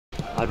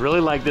I'd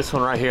really like this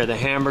one right here, the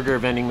hamburger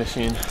vending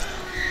machine.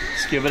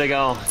 Let's give it a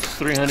go. It's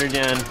 300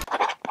 yen.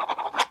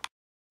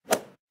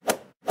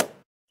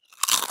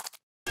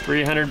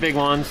 300 big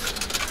ones.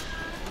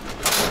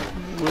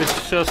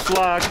 Wish us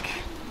luck.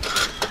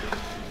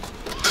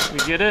 We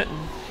get it?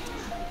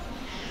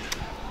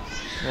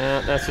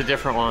 That's a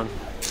different one.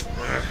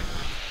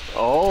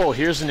 Oh,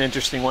 here's an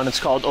interesting one. It's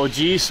called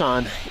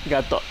Oji-san. You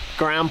got the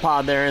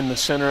grandpa there in the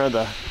center of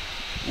the,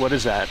 what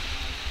is that?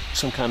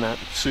 Some kind of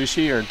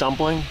sushi or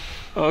dumpling?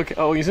 Okay.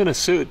 Oh, he's in a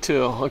suit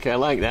too. Okay, I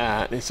like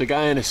that. It's a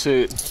guy in a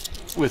suit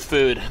with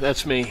food.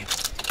 That's me.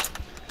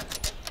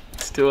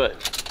 Let's do it.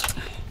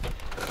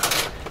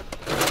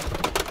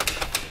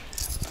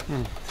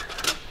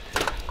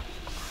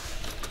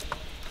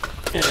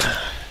 Yeah.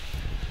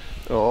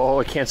 Oh,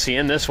 I can't see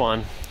in this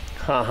one.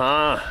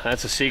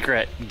 That's a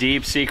secret,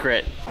 deep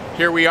secret.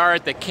 Here we are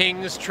at the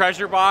King's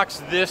Treasure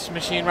Box. This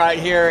machine right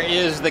here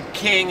is the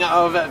king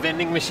of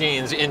vending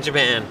machines in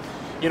Japan.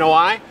 You know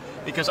why?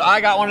 Because I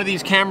got one of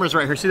these cameras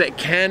right here. See that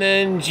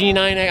Canon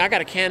G9X? I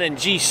got a Canon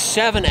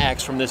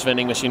G7X from this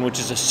vending machine, which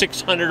is a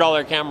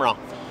 $600 camera.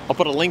 I'll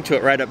put a link to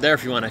it right up there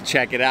if you want to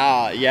check it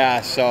out. Yeah,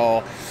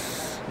 so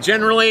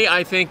generally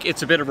I think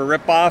it's a bit of a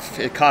ripoff.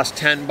 It costs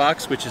 10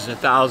 bucks, which is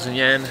 1,000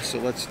 yen. So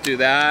let's do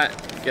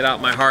that. Get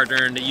out my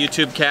hard-earned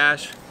YouTube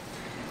cash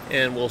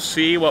and we'll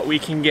see what we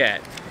can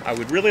get. I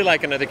would really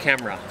like another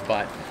camera,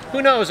 but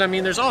who knows? I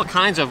mean, there's all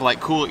kinds of like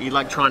cool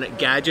electronic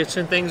gadgets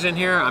and things in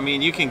here. I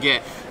mean, you can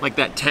get like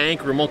that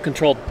tank, remote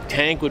controlled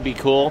tank would be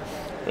cool,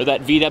 or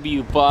that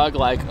VW Bug,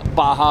 like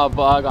Baja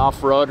Bug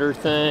off-roader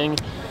thing.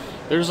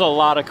 There's a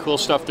lot of cool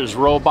stuff. There's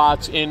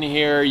robots in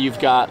here. You've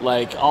got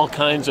like all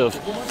kinds of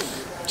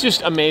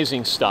just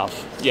amazing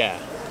stuff. Yeah,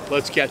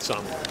 let's get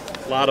some.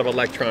 A lot of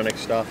electronic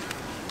stuff.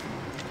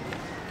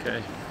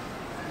 Okay.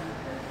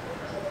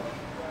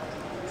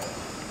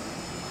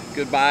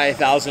 Goodbye,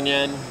 1,000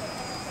 yen.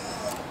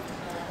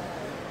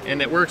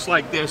 And it works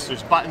like this.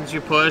 There's buttons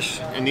you push,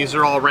 and these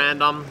are all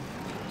random.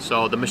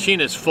 So the machine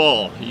is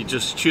full. You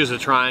just choose a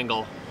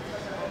triangle.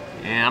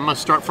 And I'm gonna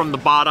start from the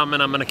bottom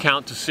and I'm gonna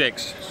count to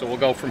 6. So we'll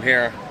go from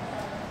here.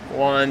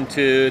 1,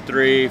 2,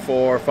 3,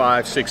 4,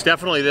 5, 6.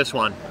 Definitely this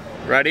one.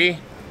 Ready?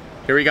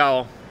 Here we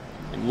go.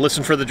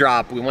 Listen for the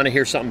drop. We wanna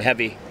hear something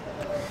heavy.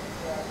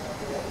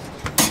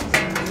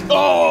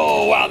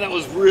 Oh, wow, that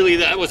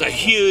was a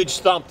huge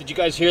thump. Did you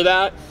guys hear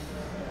that?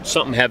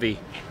 Something heavy.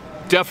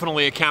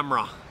 Definitely a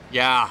camera.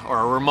 Yeah, or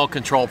a remote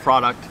control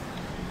product.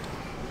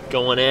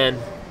 Going in.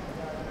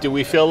 Do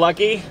we feel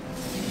lucky?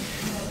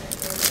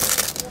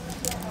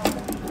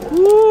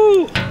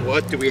 Woo!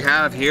 What do we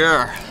have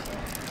here?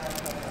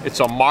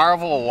 It's a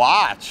Marvel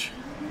watch.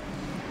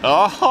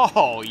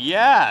 Oh,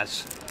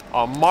 yes.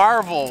 A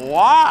Marvel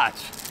watch.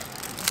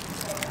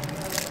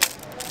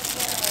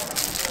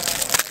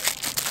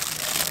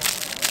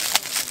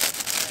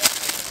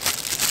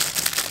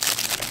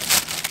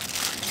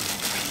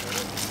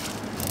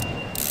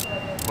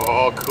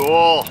 Oh,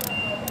 cool.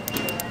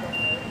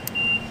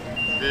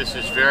 This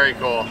is very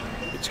cool.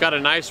 It's got a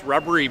nice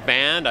rubbery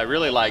band. I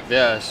really like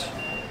this.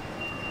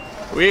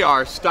 We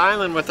are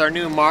styling with our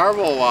new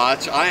Marvel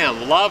watch. I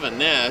am loving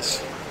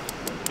this.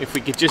 If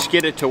we could just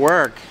get it to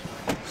work.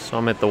 So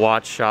I'm at the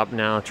watch shop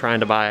now trying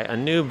to buy a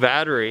new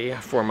battery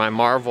for my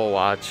Marvel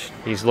watch.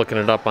 He's looking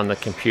it up on the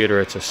computer.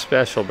 It's a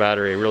special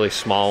battery, a really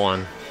small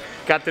one.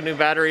 Got the new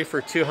battery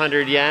for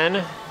 200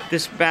 yen.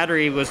 This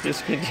battery was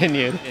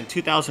discontinued in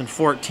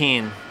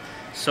 2014.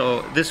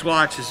 So this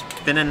watch has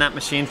been in that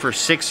machine for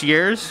 6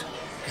 years.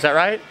 Is that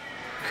right?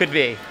 Could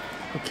be.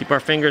 We'll keep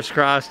our fingers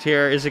crossed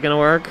here. Is it gonna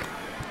work?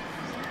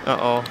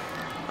 Uh-oh.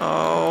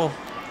 Oh,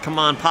 come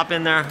on, pop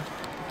in there.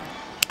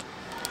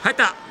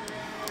 Haita!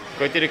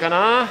 Koiteru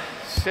kana?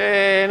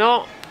 Se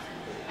no.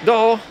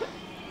 Do?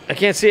 I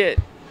can't see it.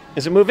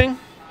 Is it moving?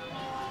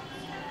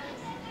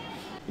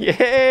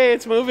 Yay,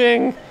 it's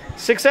moving.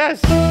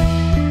 Success!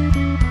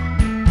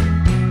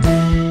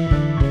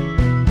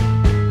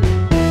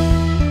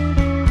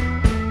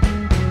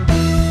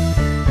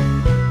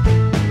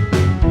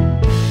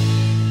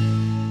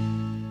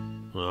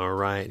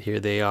 Here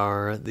they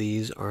are.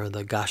 These are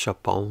the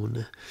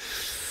Gachapon.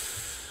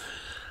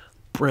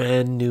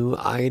 Brand new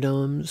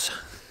items.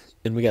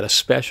 And we got a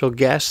special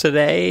guest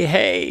today.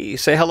 Hey,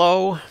 say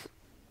hello.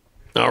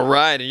 All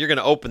right, and you're going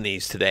to open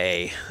these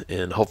today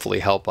and hopefully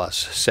help us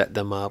set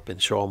them up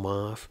and show them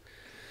off.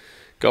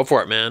 Go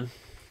for it, man.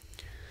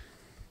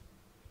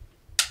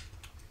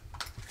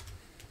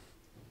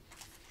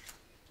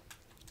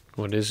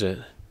 What is it?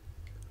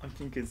 I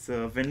think it's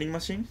a vending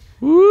machine.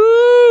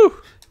 Woo!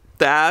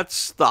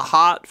 That's the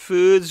Hot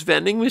Foods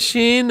vending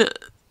machine?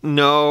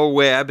 No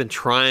way. I've been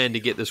trying to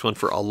get this one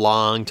for a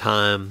long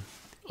time.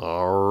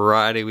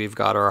 Alrighty, we've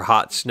got our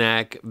hot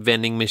snack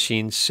vending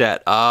machine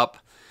set up.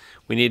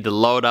 We need to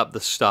load up the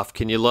stuff.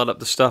 Can you load up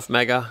the stuff,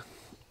 Mega?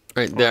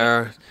 Right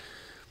there.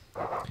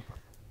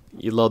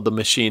 You load the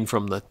machine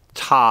from the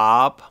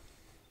top.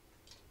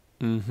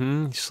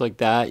 Just like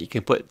that. You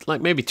can put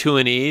like maybe 2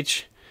 in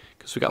each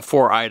because we got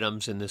 4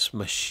 items in this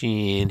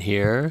machine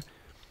here.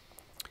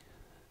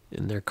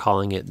 And they're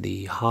calling it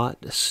the hot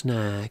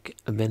snack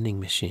vending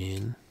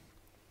machine.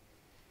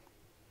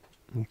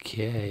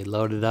 Okay,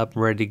 loaded up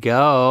and ready to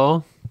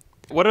go.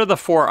 What are the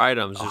 4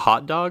 items? A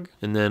hot dog,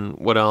 and then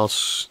what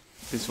else?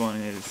 This one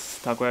is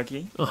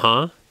takoyaki.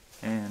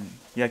 And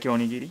yaki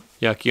onigiri.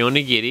 Yaki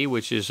onigiri,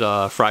 which is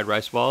fried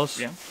rice balls.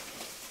 Yeah.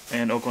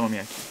 And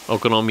okonomiyaki.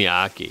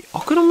 Okonomiyaki.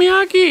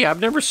 Okonomiyaki!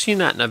 I've never seen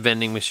that in a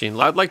vending machine.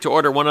 I'd like to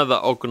order one of the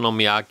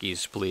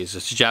okonomiyakis, please.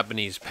 It's a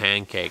Japanese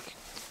pancake.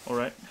 All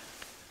right.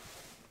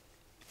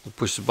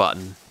 Push the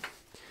button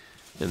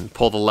and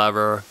pull the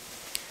lever.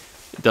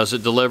 Does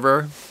it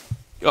deliver?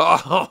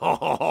 Oh!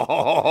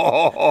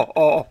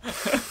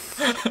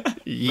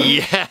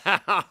 Yeah!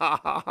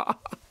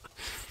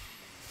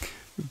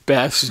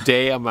 Best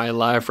day of my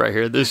life right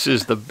here. This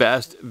is the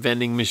best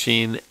vending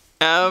machine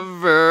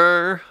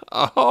ever.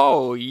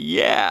 Oh,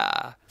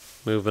 yeah.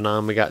 Moving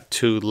on, we got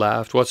 2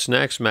 left. What's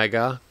next,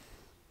 Mega?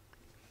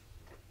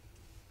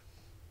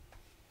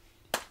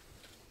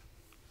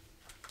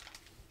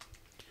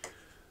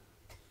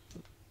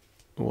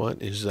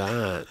 What is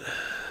that?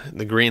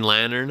 The Green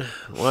Lantern?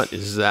 What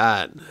is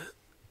that?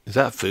 Is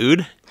that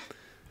food?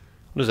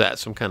 What is that?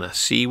 Some kind of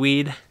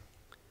seaweed?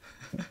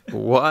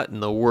 What in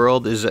the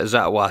world is that? Is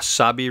that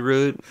wasabi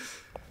root?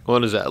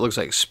 What is that? It looks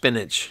like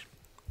spinach.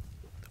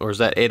 Or is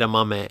that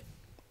edamame?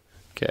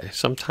 Okay,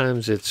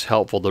 sometimes it's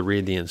helpful to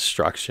read the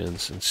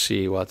instructions and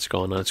see what's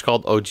going on. It's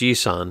called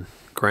Oji-san.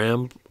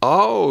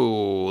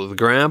 Oh, the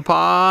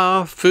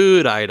grandpa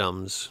food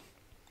items.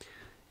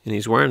 And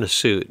he's wearing a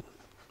suit.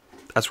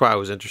 That's why I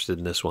was interested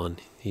in this one.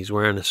 He's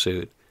wearing a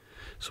suit.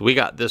 So we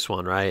got this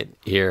one right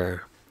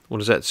here. What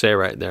does that say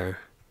right there?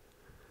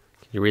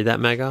 Can you read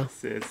that, Mega?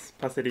 It says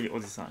Parsley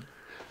Oji-san.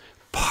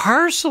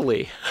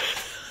 Parsley!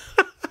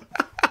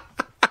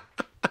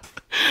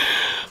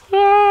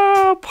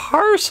 Oh,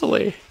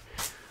 parsley!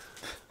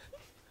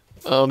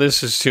 Oh,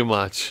 this is too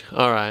much.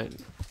 All right.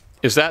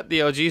 Is that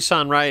the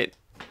Oji-san right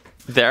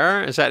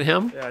there? Is that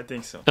him? Yeah, I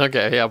think so.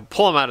 Okay, yeah,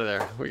 pull him out of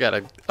there. We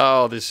gotta...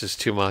 Oh, this is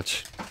too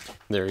much.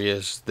 There he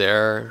is.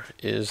 There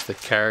is the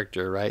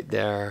character right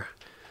there.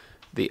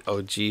 The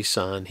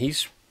Oji-san.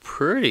 He's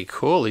pretty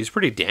cool. He's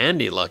pretty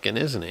dandy looking,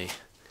 isn't he?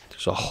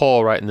 There's a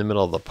hole right in the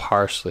middle of the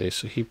parsley,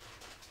 so he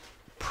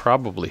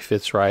probably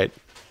fits right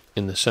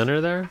in the center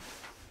there.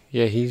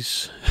 Yeah,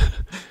 he's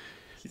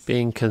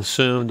being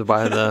consumed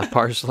by the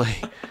parsley.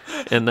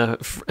 And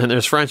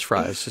there's French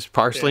fries. Just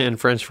parsley and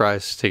French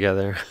fries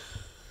together.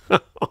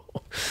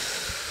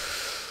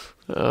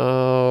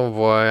 Oh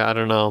boy, I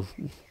don't know.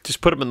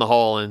 Just put him in the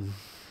hole and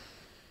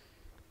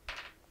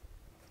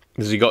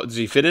does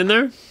he fit in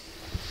there?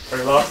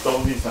 I lost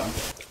Oji-san.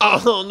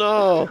 Oh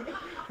no.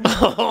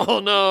 Oh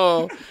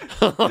no.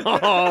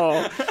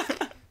 Oh.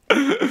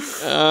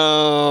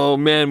 Oh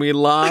man, we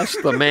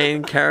lost the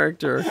main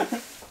character.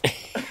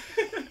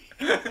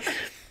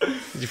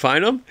 Did you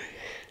find him?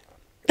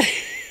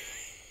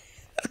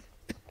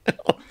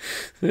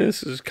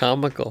 This is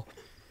comical.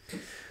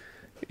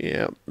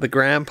 Yeah, the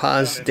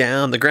grandpa's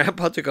down. The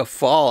grandpa took a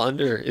fall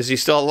under. Is he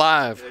still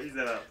alive? Yeah, he's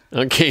alive.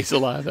 Okay, he's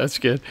alive. That's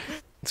good.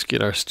 Let's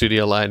get our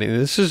studio lighting.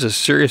 This is a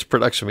serious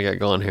production we got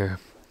going here.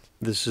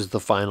 This is the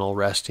final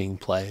resting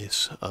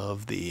place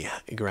of the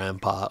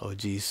Grandpa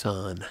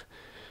Oji-san.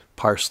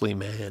 Parsley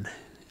Man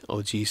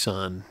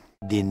Oji-san.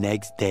 The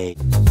next day.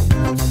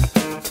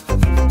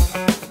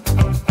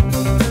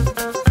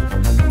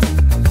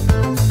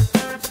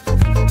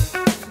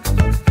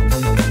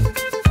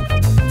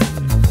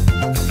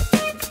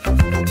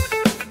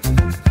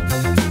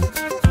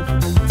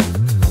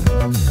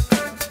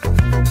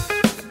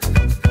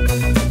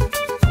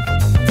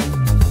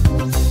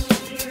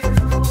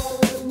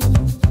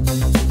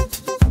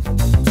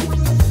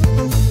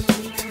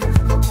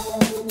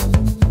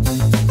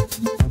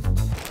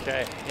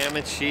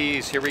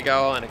 Cheese, here we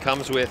go, and it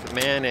comes with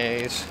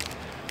mayonnaise.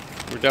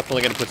 We're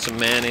definitely going to put some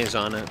mayonnaise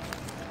on it.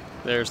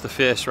 There's the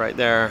fish right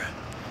there.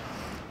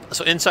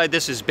 So inside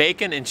this is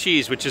bacon and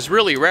cheese, which is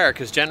really rare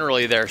because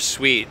generally they're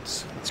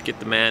sweets. Let's get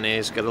the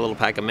mayonnaise. Got a little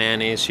pack of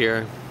mayonnaise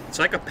here. It's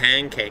like a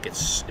pancake.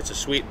 It's a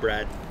sweet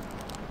bread.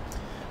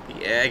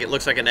 The egg, it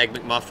looks like an egg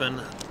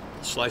McMuffin.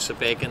 Slice of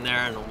bacon there,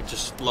 and we'll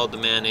just load the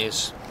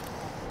mayonnaise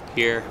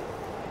here.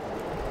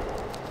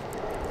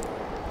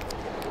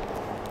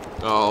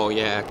 Oh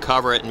yeah,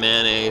 cover it in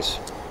mayonnaise.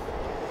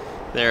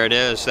 There it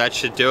is. That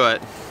should do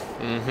it.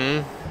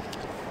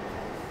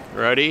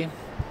 Ready?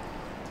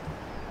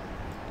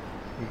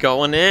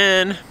 Going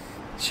in.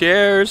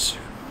 Cheers.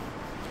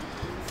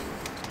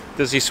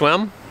 Does he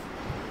swim?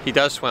 He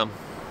does swim.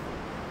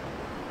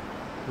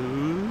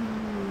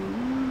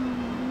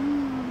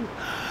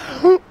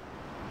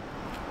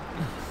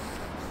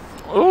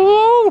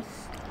 Ooh.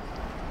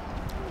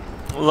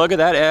 Look at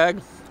that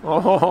egg.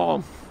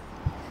 Oh.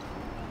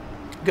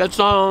 Get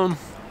some.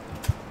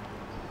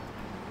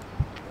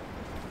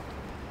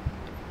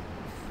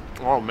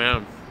 Oh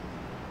man,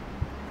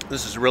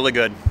 this is really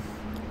good.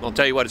 I'll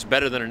tell you what, it's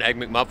better than an Egg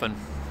McMuffin.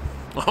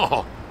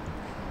 Oh,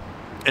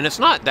 and it's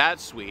not that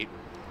sweet.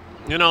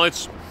 You know,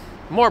 it's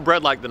more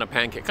bread-like than a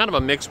pancake. Kind of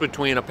a mix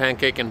between a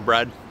pancake and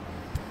bread.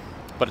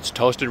 but it's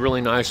toasted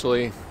really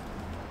nicely.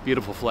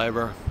 Beautiful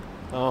flavor.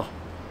 Oh.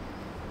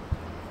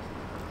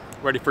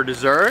 Ready for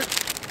dessert?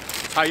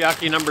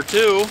 Taiyaki number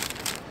 2.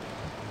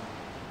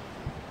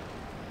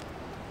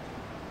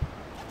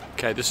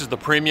 Okay, this is the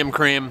premium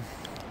cream.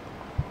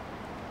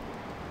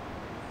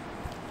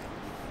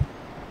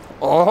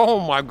 Oh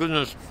my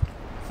goodness.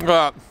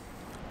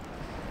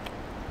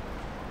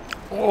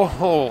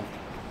 Oh.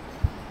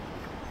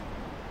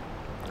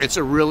 It's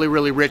a really,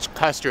 really rich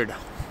custard.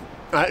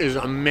 That is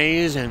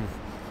amazing.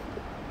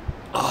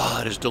 Oh,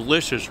 it is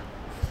delicious.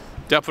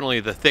 Definitely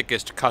the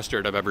thickest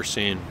custard I've ever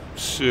seen.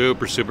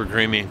 Super, super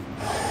creamy.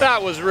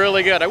 That was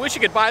really good. I wish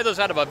you could buy those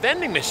out of a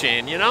vending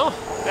machine, you know?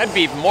 That'd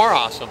be even more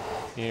awesome.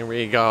 Here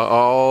we go.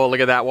 Oh, look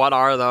at that. What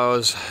are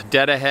those?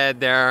 Dead ahead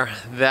there.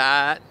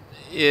 That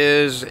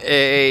is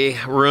a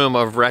room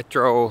of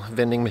retro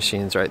vending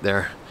machines right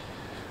there.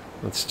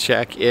 Let's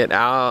check it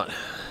out.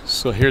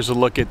 So here's a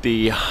look at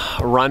the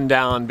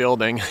rundown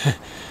building.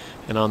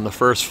 And on the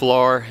first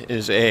floor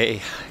is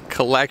a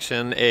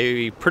collection,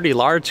 a pretty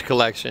large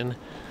collection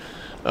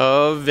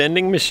of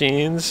vending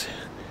machines.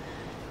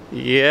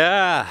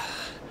 Yeah.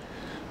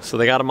 So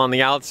they got them on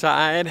the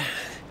outside.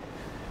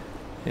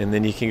 And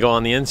then you can go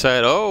on the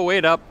inside. Oh,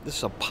 wait up. This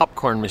is a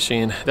popcorn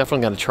machine.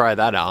 Definitely gonna try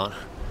that out.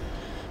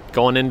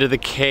 Going into the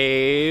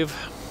cave.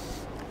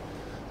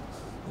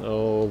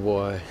 Oh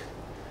boy.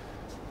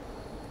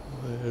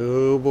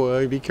 Oh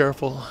boy, be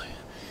careful.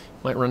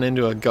 Might run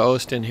into a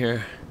ghost in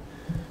here.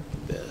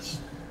 Look at this.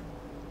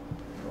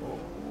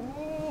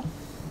 Oh.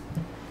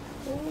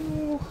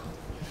 Oh.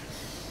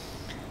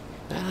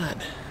 That.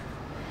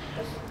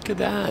 Look at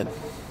that.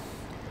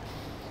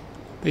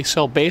 They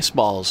sell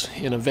baseballs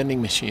in a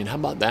vending machine. How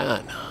about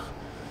that?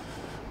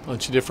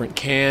 Bunch of different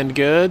canned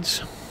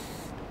goods.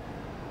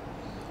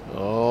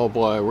 Oh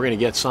boy, we're gonna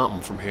get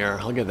something from here.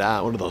 Look at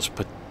that. What are those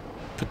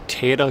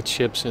potato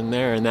chips in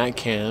there in that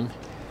can?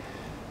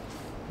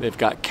 They've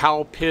got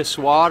cow piss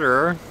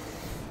water.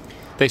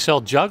 They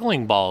sell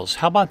juggling balls.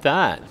 How about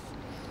that?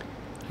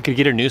 I could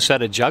get a new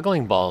set of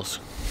juggling balls.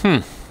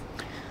 I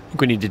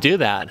think we need to do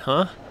that,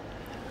 huh?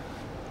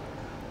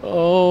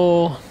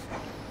 Oh,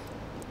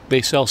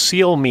 they sell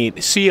seal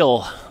meat.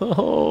 Seal.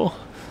 Oh,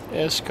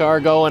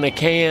 escargot in a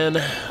can.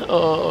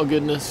 Oh,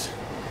 goodness.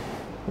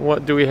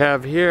 What do we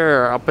have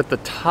here up at the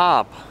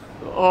top?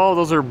 Oh,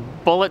 those are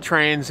bullet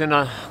trains in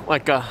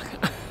like a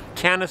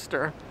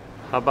canister.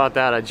 How about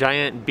that? A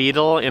giant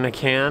beetle in a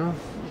can.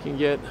 You can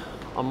get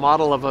a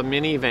model of a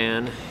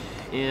minivan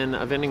in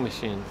a vending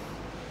machine.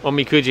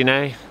 Omikuji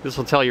ne. This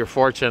will tell your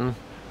fortune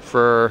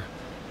for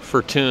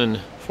fortune.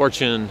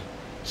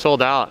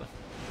 Sold out.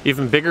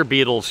 Even bigger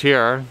beetles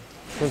here.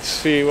 Let's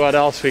see what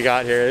else we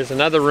got here. There's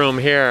another room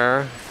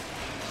here.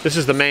 This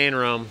is the main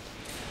room.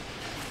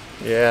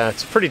 Yeah,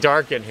 it's pretty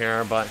dark in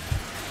here, but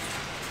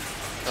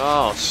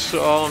oh,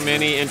 so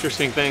many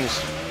interesting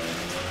things.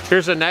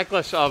 Here's a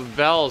necklace of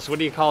bells. What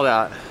do you call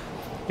that?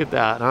 Look at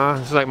that, huh?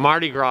 It's like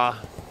Mardi Gras.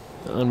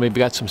 And we've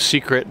got some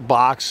secret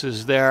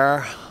boxes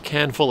there.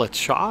 Can full of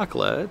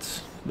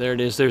chocolates. There it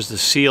is. There's the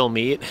seal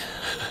meat.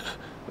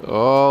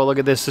 Oh, look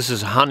at this. This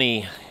is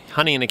honey.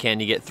 Honey in a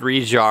can. You get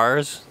 3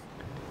 jars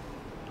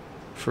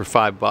for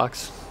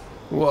 $5.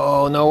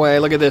 Whoa, no way.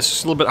 Look at this.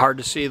 It's a little bit hard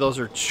to see. Those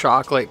are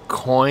chocolate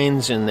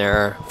coins in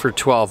there for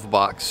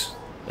 $12.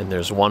 And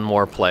there's one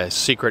more place.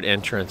 Secret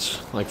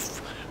entrance. Like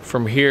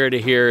from here to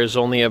here is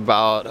only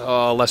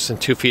about less than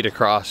 2 feet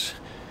across.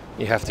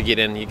 You have to get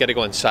in. You got to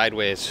go in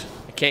sideways.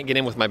 I can't get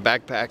in with my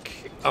backpack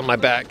on my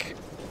back.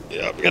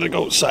 Yep, I got to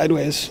go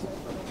sideways.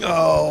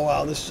 Oh,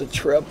 wow, this is a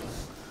trip.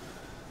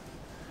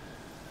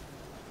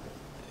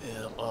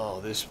 Yeah, oh,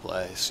 this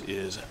place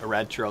is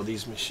retro.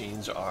 These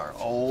machines are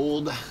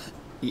old.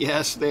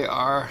 Yes, they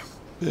are.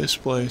 This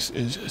place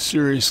is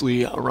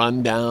seriously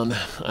run down.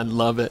 I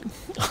love it.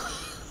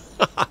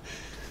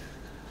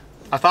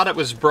 I thought it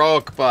was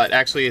broke, but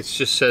actually it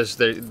just says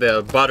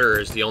the butter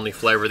is the only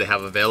flavor they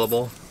have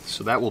available.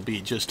 So that will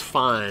be just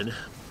fine.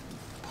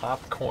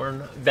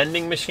 Popcorn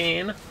vending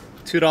machine,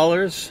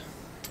 $2.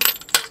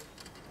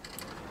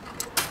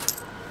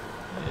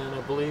 And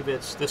I believe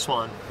it's this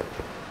one.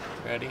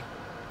 Ready?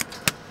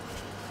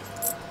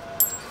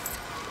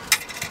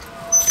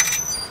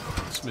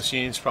 This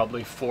machine's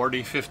probably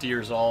 40, 50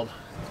 years old.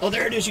 Oh,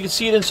 there it is. You can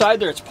see it inside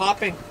there. It's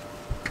popping.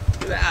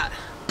 Look at that.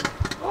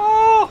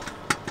 Oh!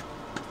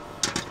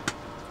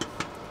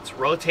 It's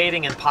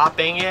rotating and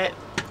popping it.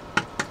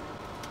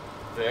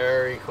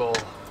 Very cool.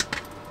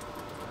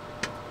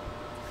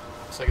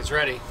 Looks like it's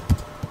ready.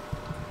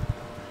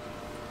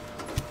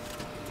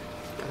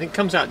 I think it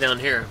comes out down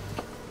here.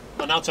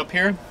 Oh, now it's up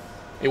here?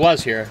 It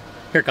was here.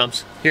 Here it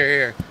comes.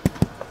 Here.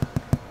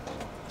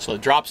 So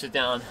it drops it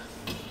down.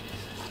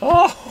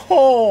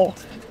 Oh!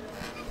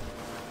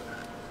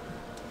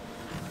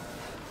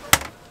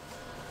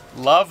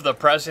 Love the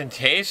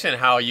presentation,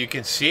 how you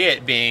can see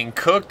it being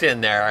cooked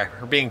in there,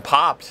 or being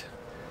popped.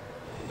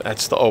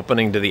 That's the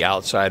opening to the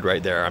outside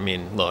right there. I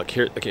mean, look,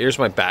 here's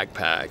my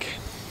backpack.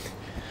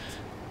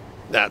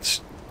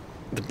 The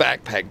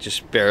backpack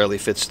just barely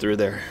fits through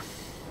there.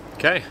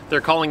 Okay, they're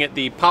calling it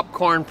the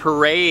Popcorn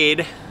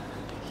Parade.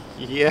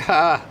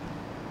 Yeah,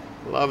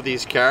 love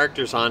these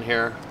characters on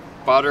here.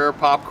 Butter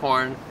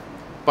popcorn,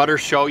 butter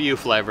shoyu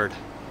flavored.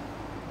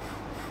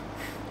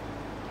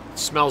 It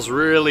smells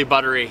really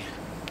buttery,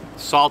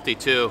 salty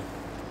too.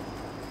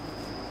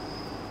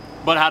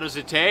 But how does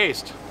it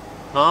taste?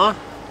 Huh?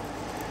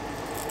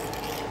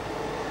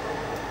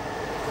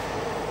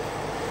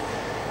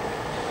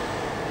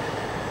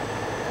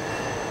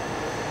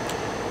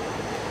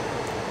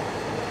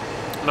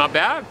 Not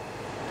bad.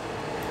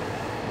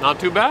 Not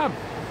too bad.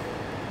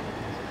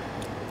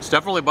 It's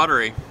definitely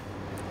buttery.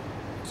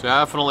 It's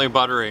definitely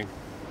buttery.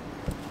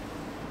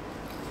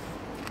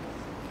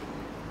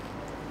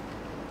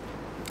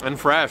 And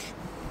fresh.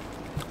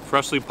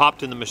 Freshly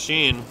popped in the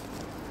machine.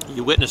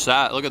 You witness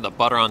that. Look at the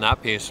butter on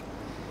that piece.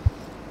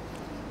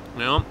 You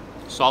know,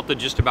 salted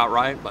just about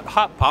right, but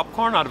hot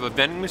popcorn out of a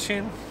vending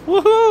machine.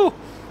 Woohoo!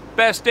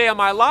 Best day of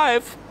my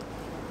life.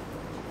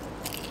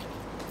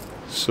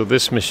 So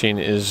this machine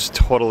is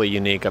totally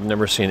unique. I've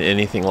never seen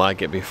anything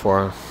like it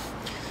before.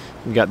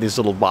 You got these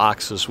little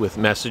boxes with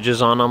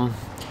messages on them,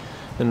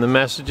 and the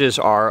messages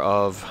are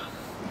of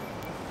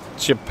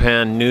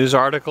Japan news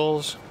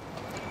articles,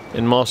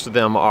 and most of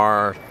them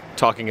are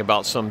talking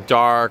about some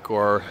dark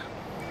or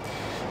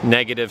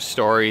negative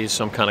stories,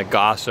 some kind of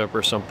gossip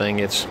or something.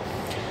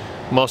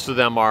 Most of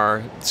them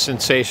are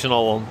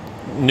sensational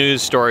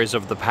news stories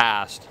of the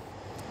past,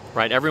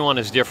 right? Everyone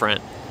is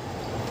different.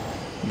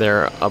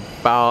 They're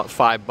about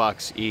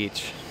 $5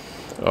 each.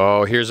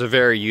 Oh, here's a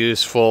very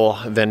useful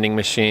vending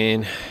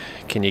machine.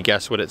 Can you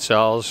guess what it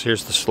sells?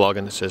 Here's the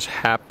slogan. It says,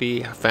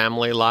 "Happy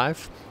Family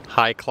Life,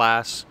 High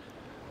Class."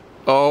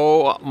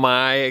 Oh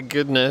my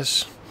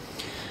goodness.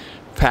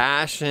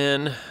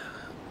 Passion.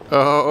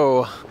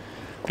 Oh,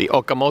 the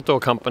Okamoto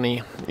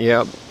company.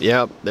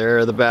 Yep,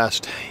 they're the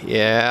best.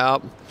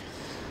 Yep.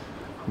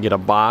 Get a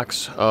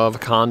box of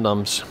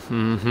condoms.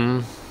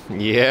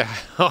 Yeah.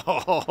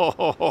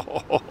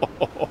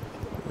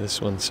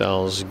 This one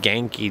sells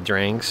Genki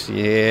drinks.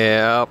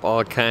 Yep,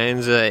 all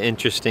kinds of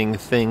interesting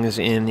things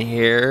in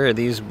here.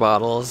 These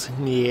bottles.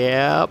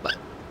 Yep.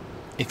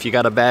 If you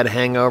got a bad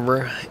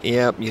hangover,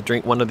 yep, you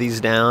drink one of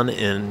these down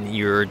and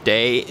your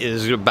day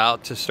is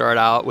about to start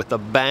out with a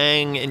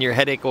bang and your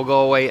headache will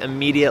go away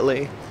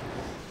immediately.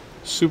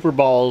 Super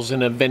balls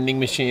in a vending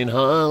machine,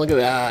 huh? Look at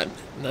that.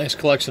 Nice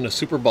collection of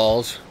super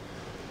balls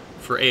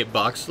for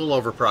 $8. A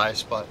little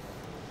overpriced, but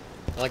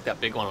I like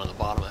that big one on the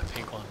bottom, that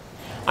pink one.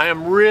 I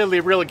am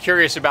really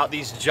curious about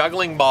these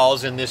juggling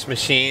balls in this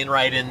machine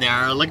right in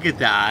there. Look at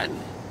that.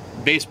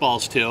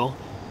 Baseballs too.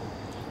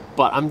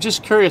 But I'm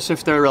just curious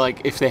if they're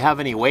like, if they have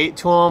any weight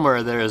to them,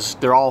 or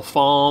they're all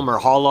foam or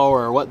hollow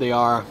or what they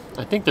are.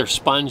 I think they're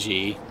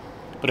spongy,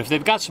 but if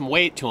they've got some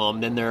weight to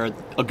them, then they're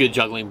a good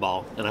juggling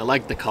ball. And I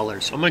like the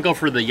colors. So I'm gonna go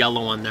for the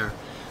yellow one there.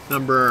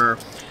 Number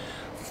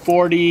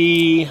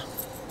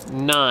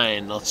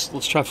 49.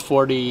 Let's try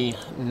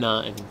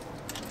 49.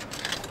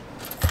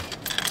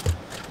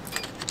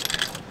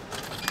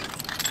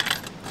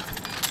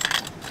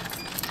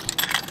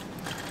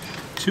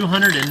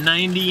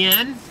 $290,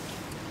 a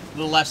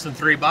little less than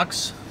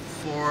 $3.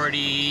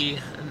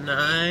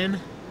 49.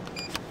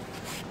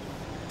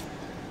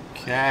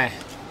 Okay.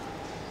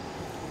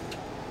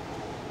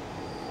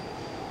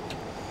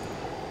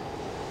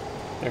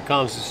 There it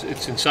comes.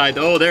 It's inside.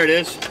 Oh, there it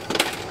is.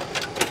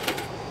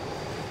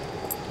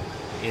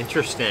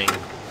 Interesting.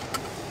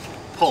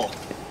 Pull.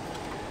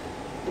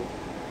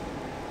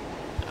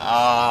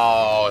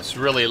 Oh, it's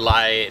really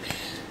light.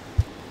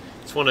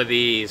 It's one of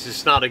these.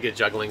 It's not a good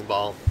juggling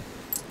ball.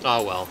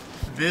 Oh well.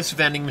 This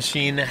vending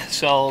machine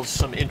sells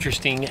some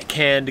interesting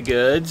canned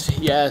goods.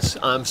 Yes,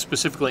 I'm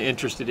specifically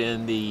interested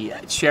in the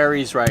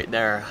cherries right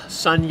there.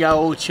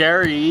 Sanyo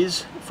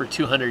cherries for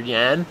 200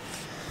 yen.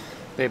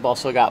 They've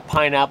also got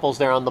pineapples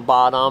there on the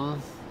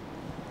bottom.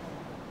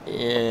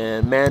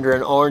 And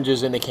mandarin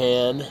oranges in a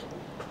can.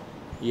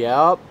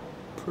 Yep,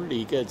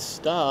 pretty good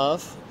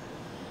stuff.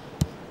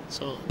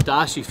 So,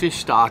 dashi fish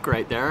stock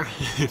right there,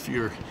 if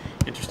you're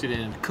interested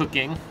in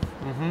cooking.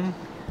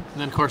 And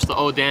then of course the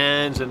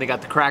odans, and they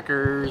got the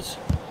crackers.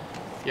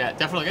 Yeah,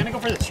 definitely gonna go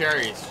for the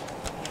cherries.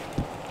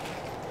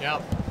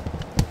 Yep.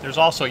 There's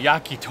also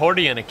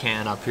yakitori in a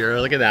can up here.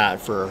 Look at that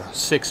for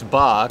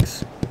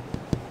 $6.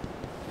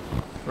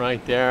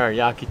 Right there,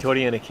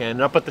 yakitori in a can.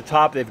 And up at the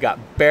top they've got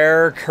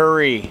bear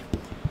curry.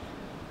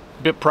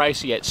 Bit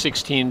pricey at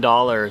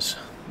 $16.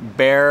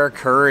 Bear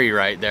curry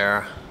right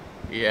there.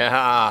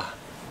 Yeah.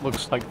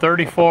 Looks like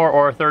 34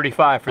 or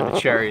 35 for the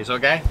cherries,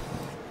 okay?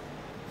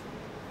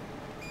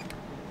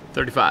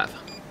 35.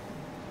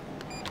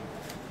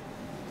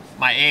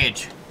 My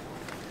age.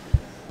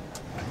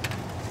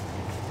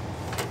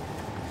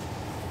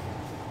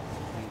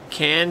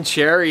 Canned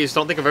cherries.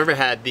 Don't think I've ever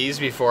had these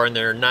before, and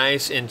they're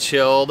nice and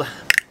chilled.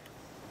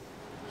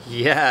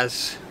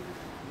 Yes.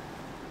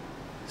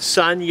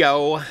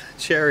 Sanyo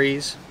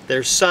cherries.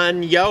 They're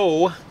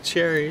Sanyo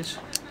cherries.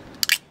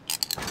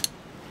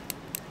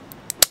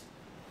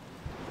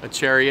 A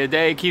cherry a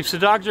day keeps the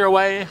doctor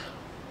away.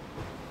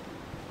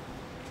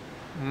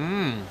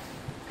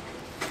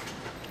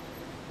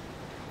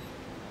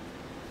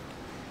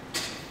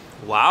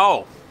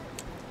 Wow.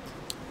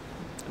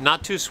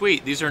 Not too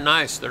sweet. These are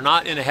nice. They're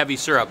not in a heavy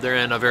syrup. They're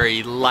in a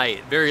very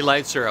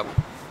light syrup.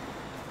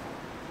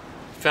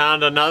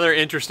 Found another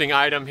interesting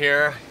item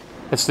here.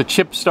 It's the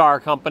Chip Star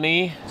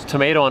Company. It's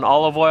tomato and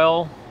olive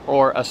oil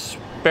or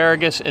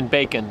asparagus and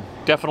bacon.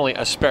 Definitely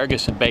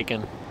asparagus and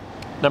bacon.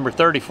 Number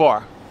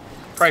 34.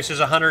 Price is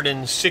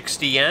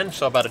 160 yen,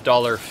 so about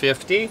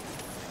 $1.50.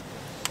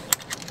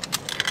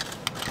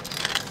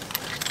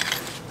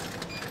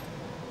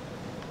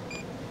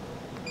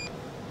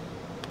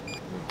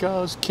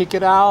 Goes, kick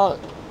it out,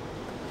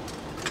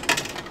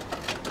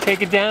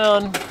 take it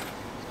down,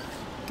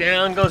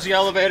 down goes the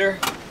elevator,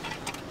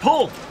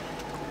 pull.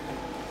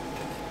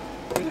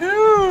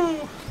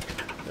 Woo.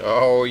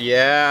 Oh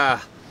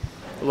yeah,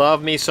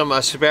 love me some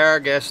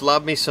asparagus,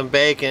 love me some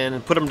bacon,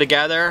 and put them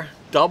together,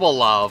 double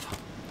love.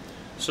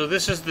 So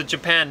this is the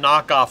Japan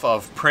knockoff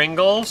of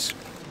Pringles,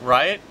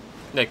 right?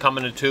 They come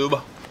in a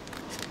tube.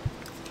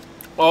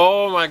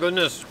 Oh my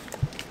goodness,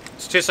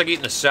 it tastes like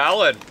eating a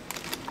salad.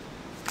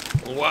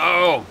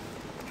 Wow,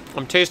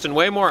 I'm tasting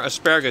way more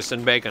asparagus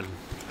than bacon.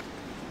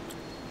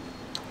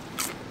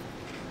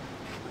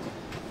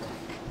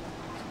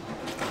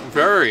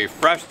 Very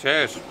fresh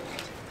taste.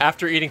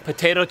 After eating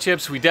potato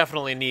chips, we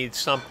definitely need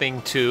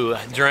something to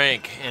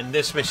drink, and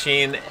this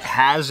machine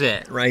has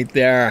it right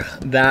there.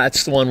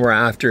 That's the one we're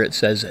after. It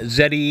says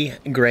Zeti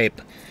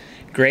Grape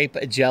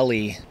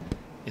Jelly.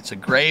 It's a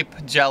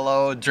grape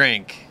jello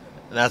drink.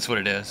 That's what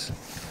it is.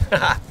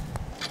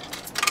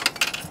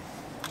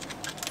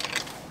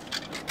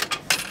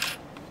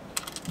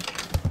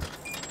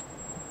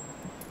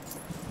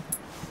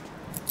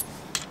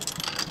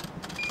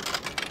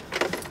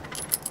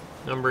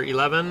 Number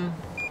 11.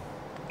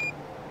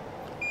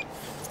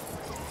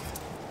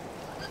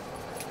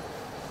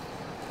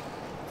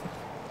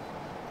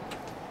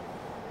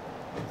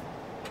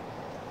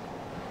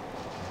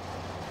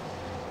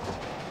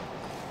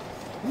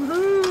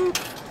 Woohoo!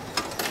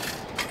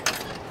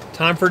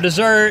 Time for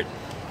dessert.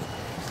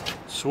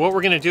 So what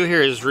we're gonna do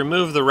here is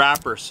remove the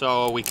wrapper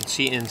so we can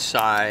see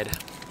inside.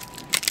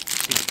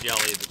 See the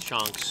jelly, the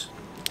chunks.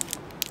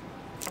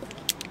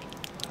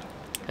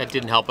 That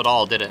didn't help at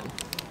all, did it?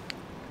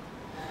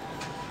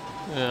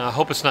 I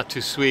hope it's not too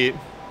sweet.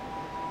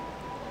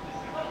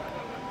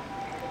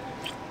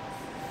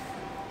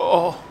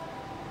 Oh.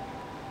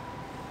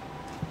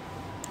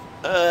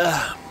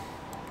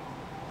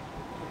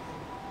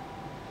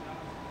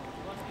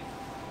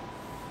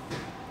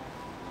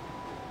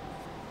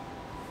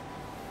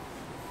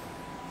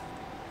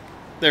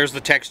 There's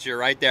the texture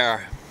right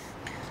there.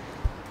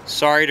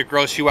 Sorry to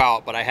gross you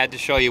out, but I had to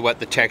show you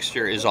what the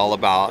texture is all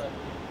about.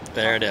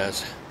 There it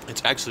is.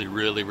 It's actually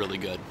really, really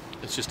good.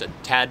 It's just a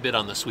tad bit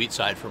on the sweet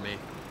side for me.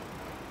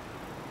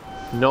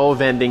 No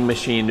vending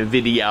machine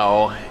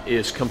video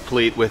is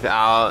complete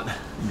without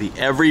the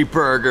every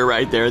burger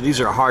right there.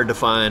 These are hard to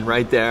find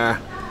right there.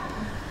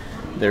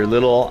 They're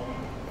little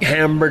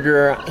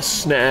hamburger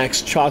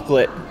snacks,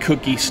 chocolate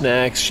cookie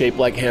snacks shaped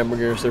like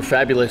hamburgers. They're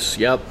fabulous.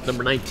 Yep,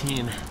 number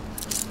 19.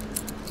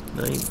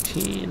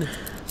 19.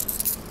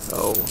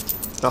 Oh.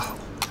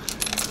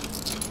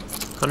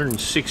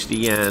 160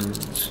 yen.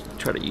 Let's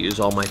try to use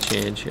all my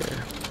change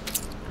here.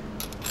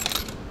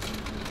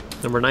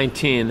 Number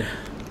 19.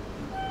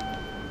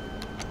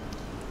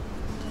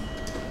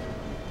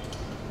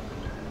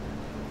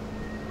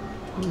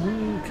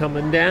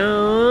 Coming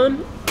down.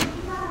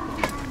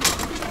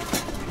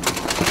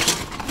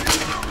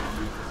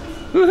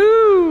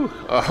 Woohoo!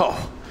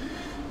 Oh,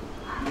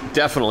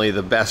 definitely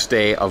the best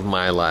day of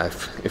my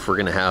life if we're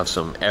gonna have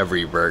some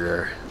every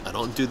burger. I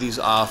don't do these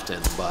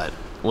often, but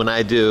when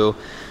I do,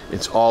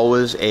 it's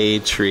always a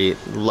treat.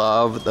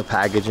 Love the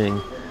packaging.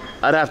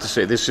 I'd have to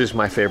say this is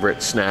my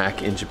favorite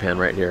snack in Japan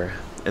right here.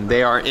 And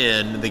they are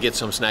in the Get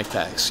Some snack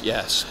packs.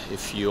 Yes,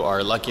 if you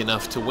are lucky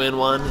enough to win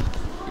one.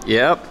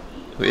 Yep,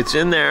 it's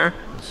in there.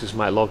 This is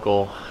my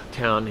local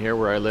town here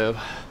where I live.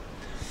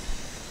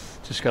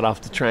 Just got off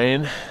the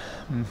train.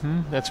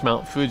 That's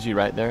Mount Fuji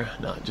right there.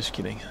 No, just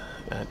kidding.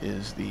 That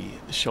is the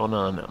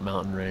Shonan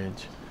mountain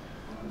range.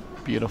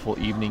 Beautiful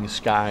evening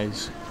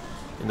skies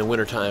in the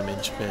wintertime in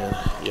Japan.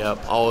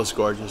 Yep, always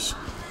gorgeous.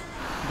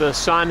 The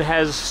sun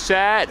has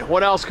set.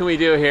 What else can we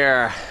do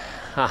here?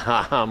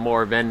 Haha,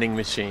 more vending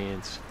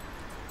machines.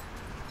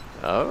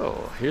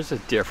 Oh, here's a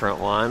different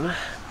one.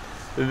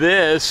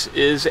 This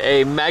is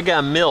a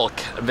Mega Milk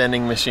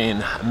vending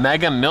machine.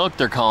 Mega Milk,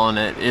 they're calling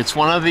it. It's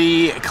one of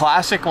the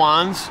classic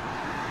ones.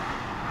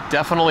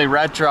 Definitely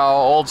retro,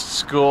 old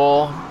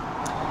school.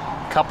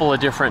 Couple of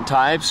different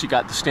types. You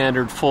got the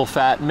standard full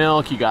fat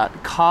milk, you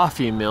got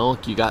coffee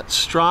milk, you got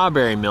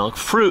strawberry milk,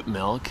 fruit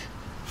milk.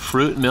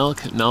 Fruit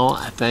milk? No,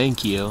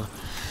 thank you.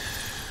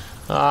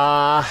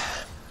 I'm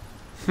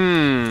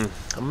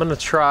gonna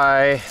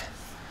try.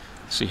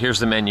 See, here's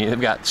the menu.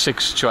 They've got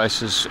 6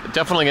 choices.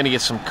 Definitely gonna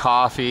get some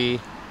coffee.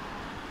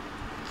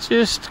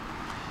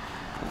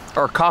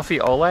 Or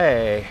coffee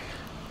ole.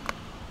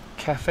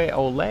 Cafe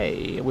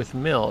ole with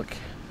milk.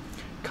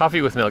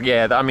 Coffee with milk,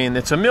 yeah, I mean,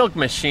 it's a milk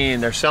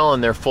machine. They're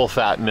selling their full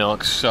fat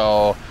milk,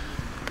 so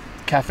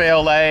cafe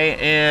au lait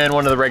and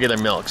one of the regular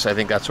milks. I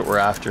think that's what we're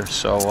after.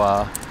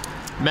 So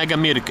Mega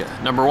Milka,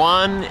 number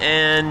 1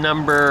 and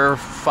number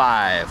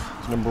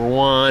 5. Number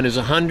 1 is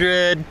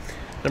 100,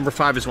 number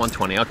 5 is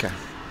 120. Okay.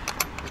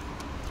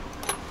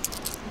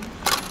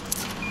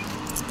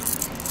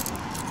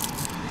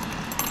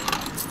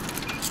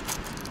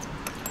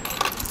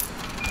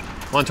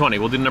 $120.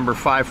 We'll do number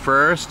 5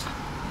 first.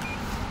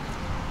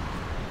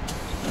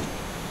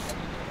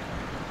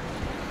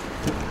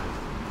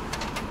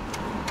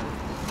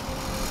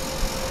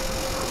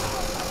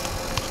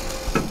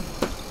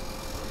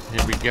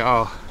 Here we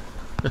go.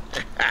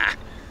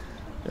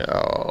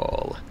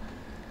 Oh,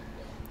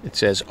 it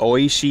says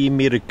Oishi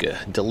Milka,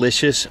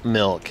 delicious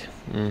milk.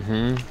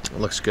 It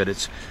looks good.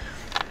 It's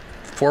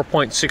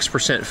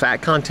 4.6%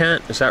 fat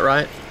content. Is that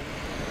right?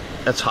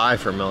 That's high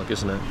for milk,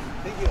 isn't it?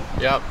 Thank you.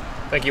 Yep.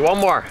 Thank you. One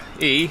more.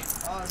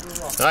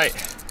 Right.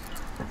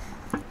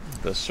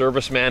 The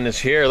serviceman is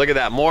here. Look at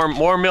that.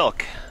 More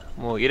milk.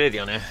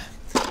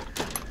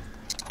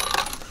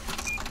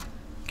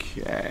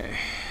 Okay.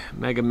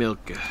 Mega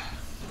Milk.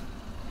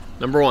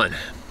 Number 1.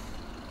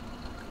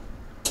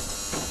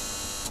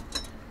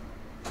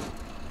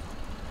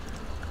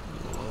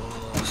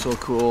 Oh, so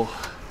cool.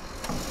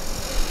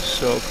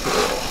 So cool.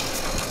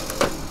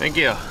 Thank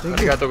you.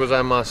 Arigatou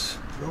gozaimasu.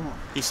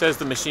 He says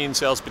the machine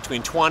sells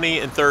between 20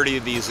 and 30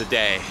 of these a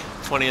day.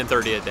 20 and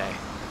 30 a day.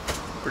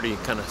 Pretty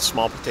kind of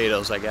small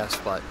potatoes, I guess,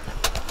 but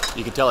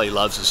you can tell he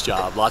loves his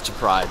job. Lots of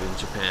pride in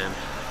Japan.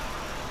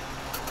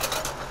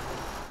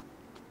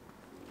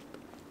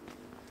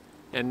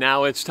 And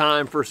now it's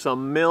time for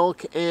some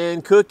milk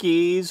and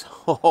cookies.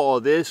 Oh,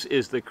 this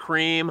is the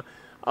cream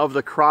of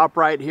the crop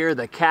right here.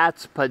 The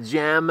cat's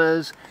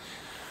pajamas.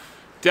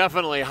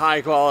 Definitely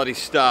high quality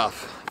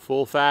stuff.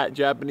 Full fat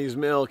Japanese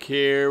milk.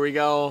 Here we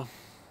go.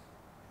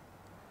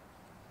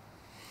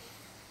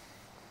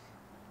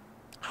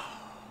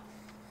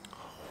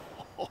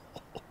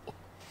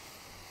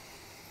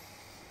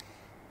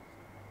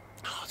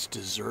 It's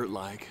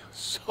dessert-like.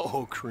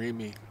 So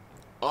creamy.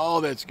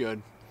 Oh, that's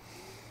good.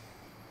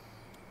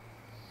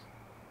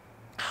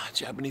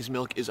 Japanese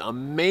milk is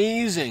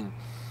amazing.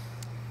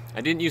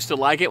 I didn't used to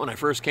like it when I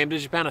first came to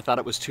Japan. I thought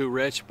it was too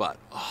rich, but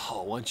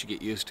oh, once you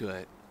get used to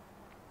it,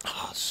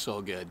 oh, it's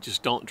so good.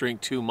 Just don't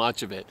drink too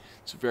much of it.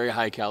 It's very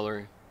high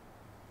calorie.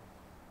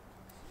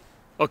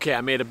 Okay,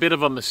 I made a bit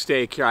of a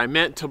mistake here. I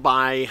meant to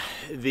buy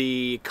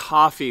the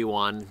coffee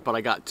one, but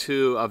I got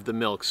 2 of the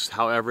milks.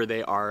 However,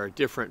 they are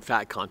different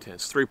fat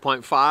contents,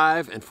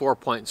 3.5 and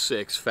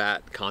 4.6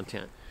 fat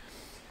content.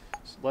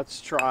 So let's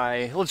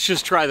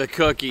just try the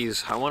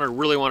cookies. I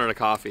really wanted a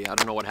coffee. I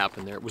don't know what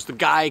happened there. It was the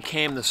guy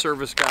the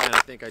service guy, and I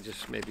think I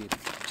just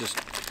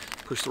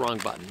pushed the wrong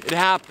button. It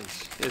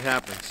happens. It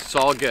happens. It's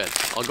all good.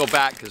 I'll go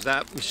back because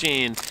that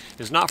machine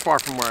is not far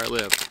from where I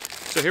live.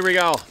 So here we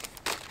go.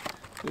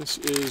 This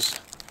is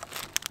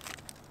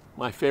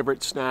my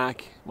favorite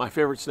snack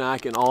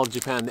in all of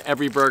Japan, the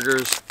Every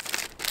Burgers.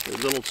 They're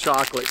little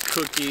chocolate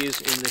cookies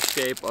in the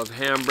shape of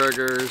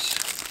hamburgers.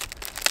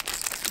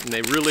 And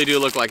they really do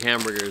look like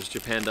hamburgers.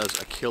 Japan does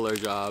a killer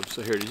job.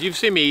 So here, you've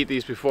seen me eat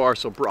these before,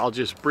 so I'll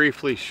just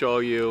briefly show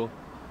you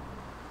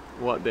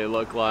what they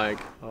look like.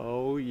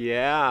 Oh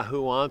yeah,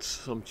 who wants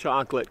some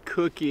chocolate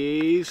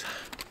cookies?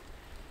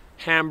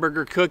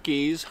 Hamburger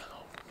cookies.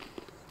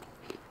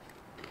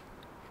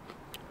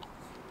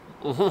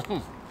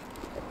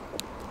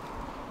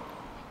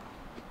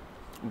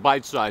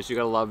 Bite size, you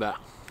gotta love that.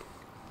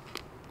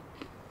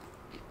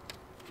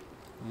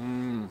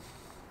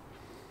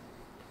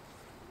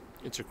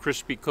 It's a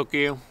crispy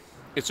cookie.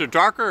 It's a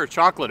darker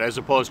chocolate as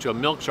opposed to a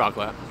milk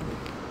chocolate.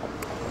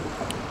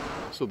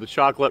 So the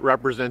chocolate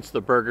represents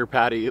the burger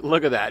patty.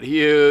 Look at that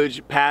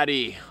huge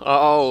patty.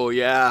 Oh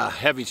yeah,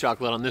 heavy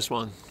chocolate on this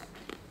one.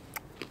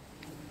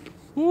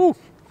 Woo.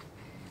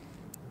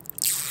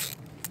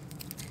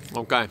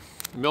 Okay,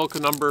 milk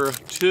number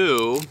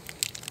 2.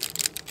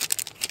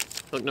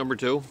 Milk number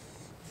 2.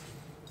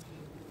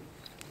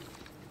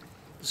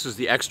 This is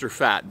the extra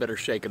fat, better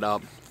shake it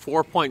up.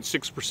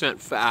 4.6%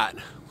 fat.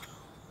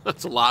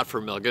 That's a lot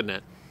for milk, isn't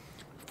it?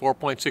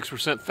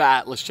 4.6%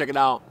 fat, let's check it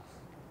out.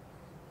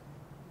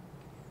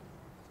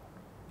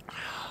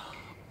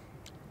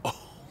 Oh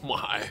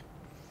my.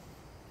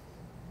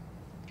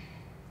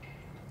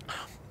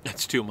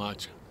 That's too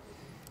much.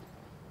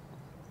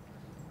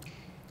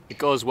 It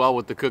goes well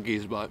with the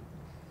cookies, but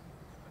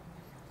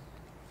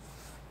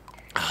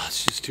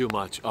it's just too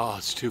much. Oh,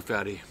 it's too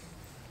fatty.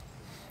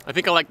 I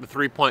think I like the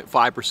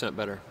 3.5%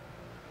 better.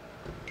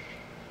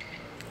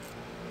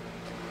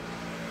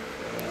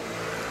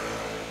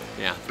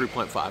 Yeah,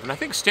 3.5. And I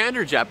think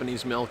standard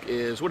Japanese milk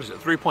is, what is it,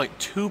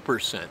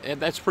 3.2%. And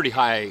that's pretty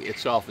high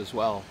itself as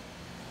well.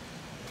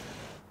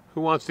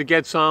 Who wants to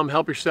get some?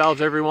 Help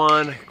yourselves,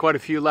 everyone. Quite a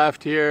few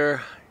left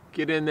here.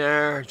 Get in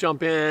there,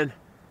 jump in.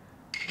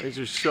 These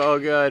are so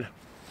good.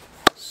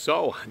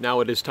 So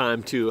now it is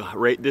time to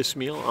rate this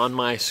meal on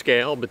my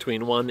scale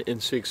between 1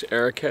 and 6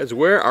 Eric-heads.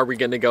 Where are we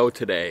going to go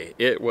today?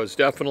 It was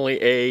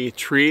definitely a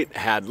treat.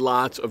 Had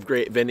lots of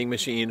great vending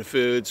machine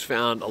foods.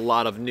 Found a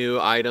lot of new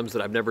items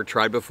that I've never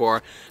tried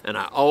before. And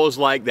I always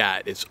like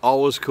that. It's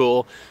always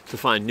cool to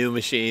find new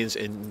machines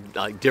and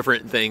like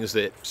different things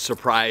that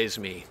surprise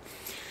me.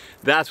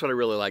 That's what I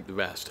really like the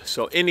best.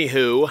 So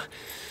anywho,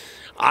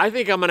 I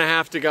think I'm gonna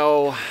have to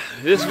go.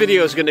 This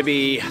video is gonna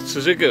be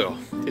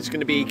Suzuku. It's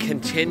gonna be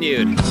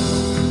continued.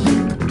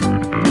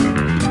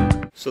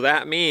 So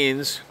that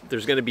means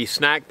there's gonna be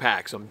snack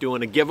packs. I'm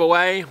doing a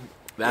giveaway.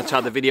 That's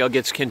how the video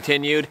gets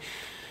continued.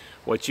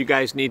 What you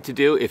guys need to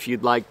do, if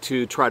you'd like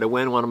to try to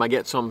win one of my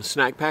Get Some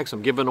snack packs,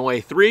 I'm giving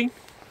away 3.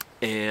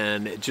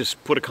 And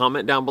just put a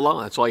comment down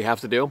below. That's all you have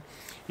to do.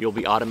 You'll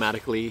be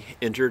automatically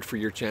entered for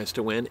your chance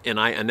to win. And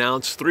I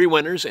announce 3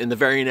 winners in the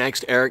very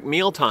next Eric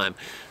Mealtime.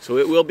 So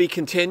it will be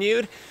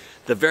continued,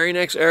 the very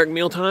next Eric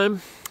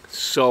Mealtime.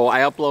 So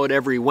I upload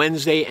every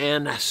Wednesday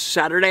and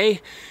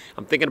Saturday.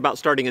 I'm thinking about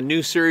starting a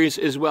new series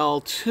as well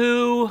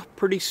too,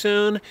 pretty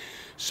soon.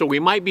 So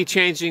we might be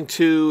changing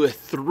to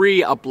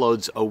 3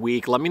 uploads a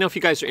week. Let me know if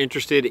you guys are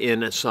interested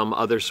in some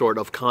other sort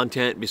of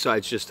content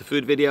besides just the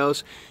food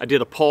videos. I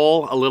did a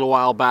poll a little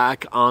while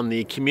back on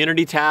the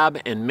community tab,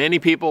 and many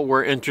people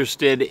were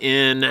interested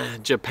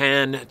in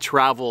Japan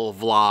travel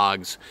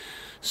vlogs.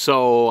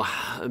 So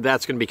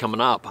that's gonna be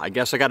coming up. I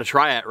guess I gotta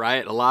try it,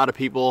 right? A lot of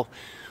people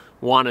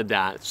wanted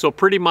that. So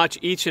pretty much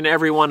each and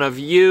every one of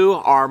you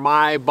are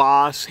my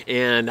boss,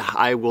 and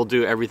I will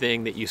do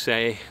everything that you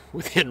say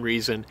within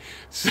reason.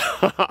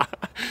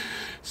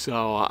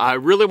 So I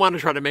really want to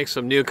try to make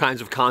some new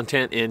kinds of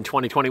content in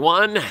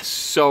 2021.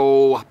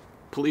 So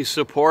please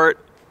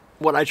support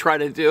what I try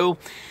to do.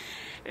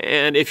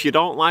 And if you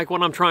don't like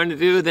what I'm trying to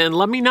do, then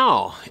let me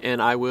know,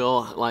 and I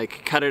will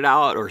like cut it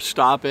out or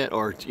stop it,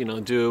 or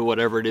do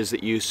whatever it is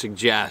that you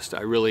suggest.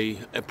 I really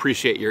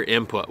appreciate your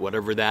input,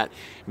 whatever that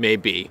may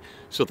be.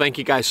 So thank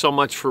you guys so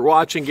much for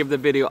watching. Give the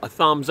video a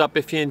thumbs up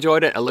if you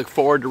enjoyed it. I look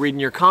forward to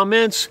reading your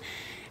comments,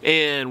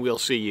 and we'll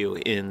see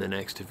you in the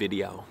next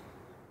video.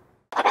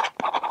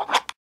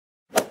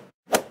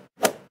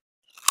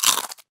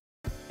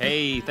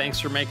 Hey, thanks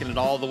for making it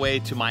all the way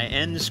to my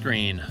end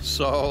screen.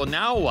 So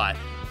now what?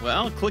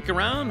 Well, click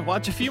around,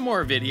 watch a few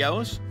more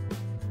videos.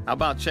 How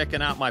about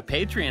checking out my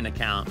Patreon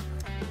account?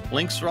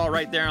 Links are all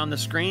right there on the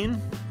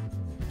screen.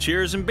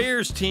 Cheers and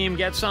beers, team.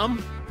 Get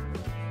some.